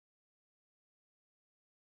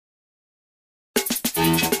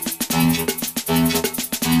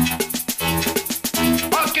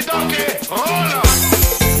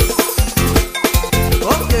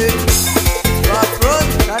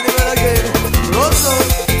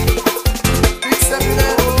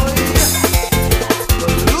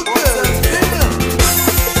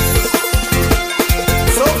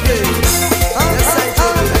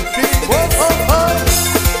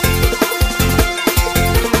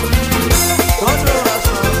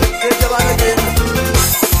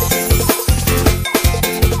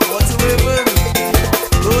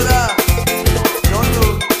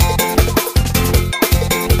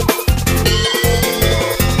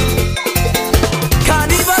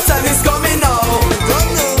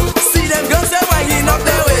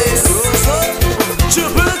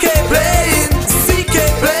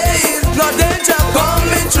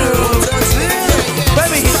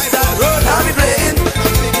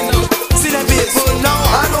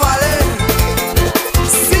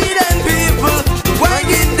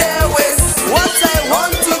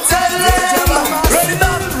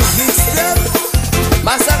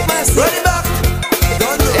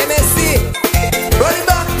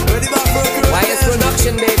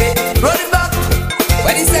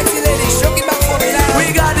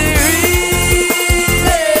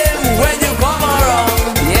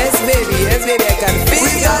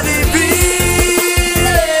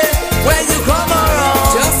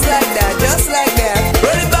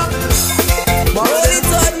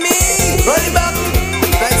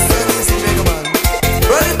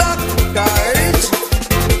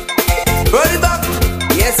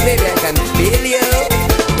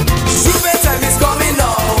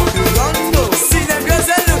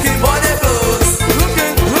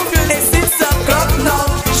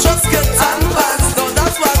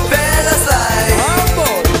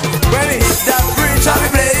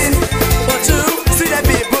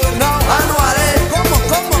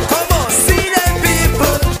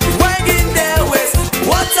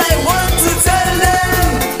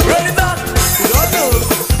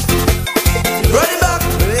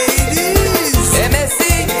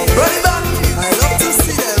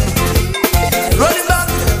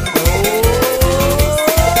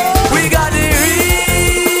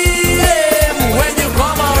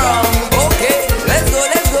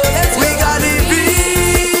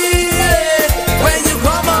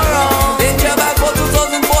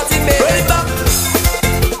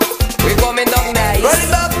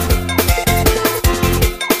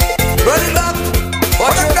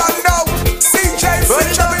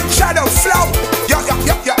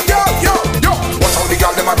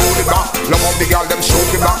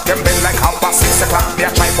back. Them bend like 6:30. Me a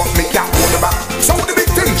try but me can't hold it back. So the big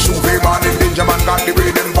thing, shoot him on in danger man. Got the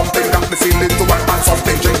rhythm bumping, got me feeling to work on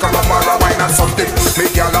something. Drink a rum or a wine and something. Me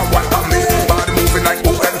girl a white on me, body moving like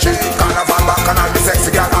OMG. Carnival back and all the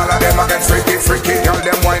sexy girl, all of them against freaky, freaky. Girl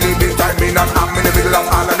them whiny big time, me not I'm in the middle of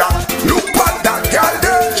all of that. Look at that girl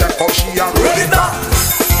there, check how she a roll it back.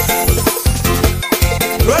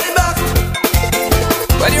 Roll it back.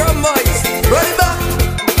 When you're on boys, roll it back.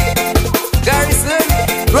 Garrison,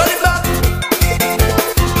 roll it back.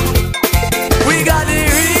 We got the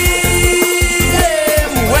rhythm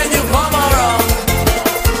when you come around.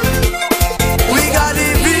 We got the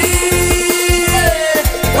rhythm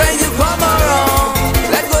when you come around.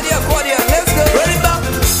 Let's go the accordion, let's go. Roll it back.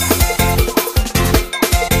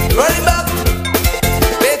 Roll it back.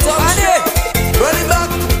 Play top shit. Roll it back.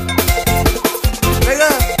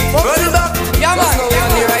 Roll it back. Yeah man, we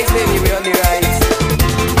on the right baby, we on the right.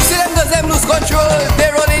 See them cause them lose control. They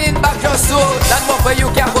rolling it back just so. That bumper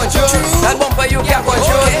you can't control. That bumper you can't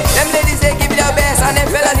control. Them ladies they give their best and them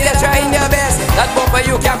fellas they trying their best. That bumper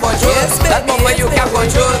you can't control. That bumper you can't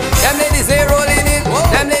control. Them ladies they rolling it.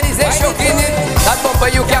 Them ladies they shoking it. That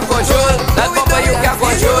bumper you can't control. That bumper you can't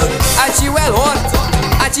control. And she well hot.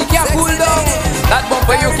 And she can't cool down. That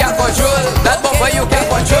bumper you can't control. That bumper you can't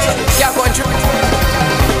control. Can't control.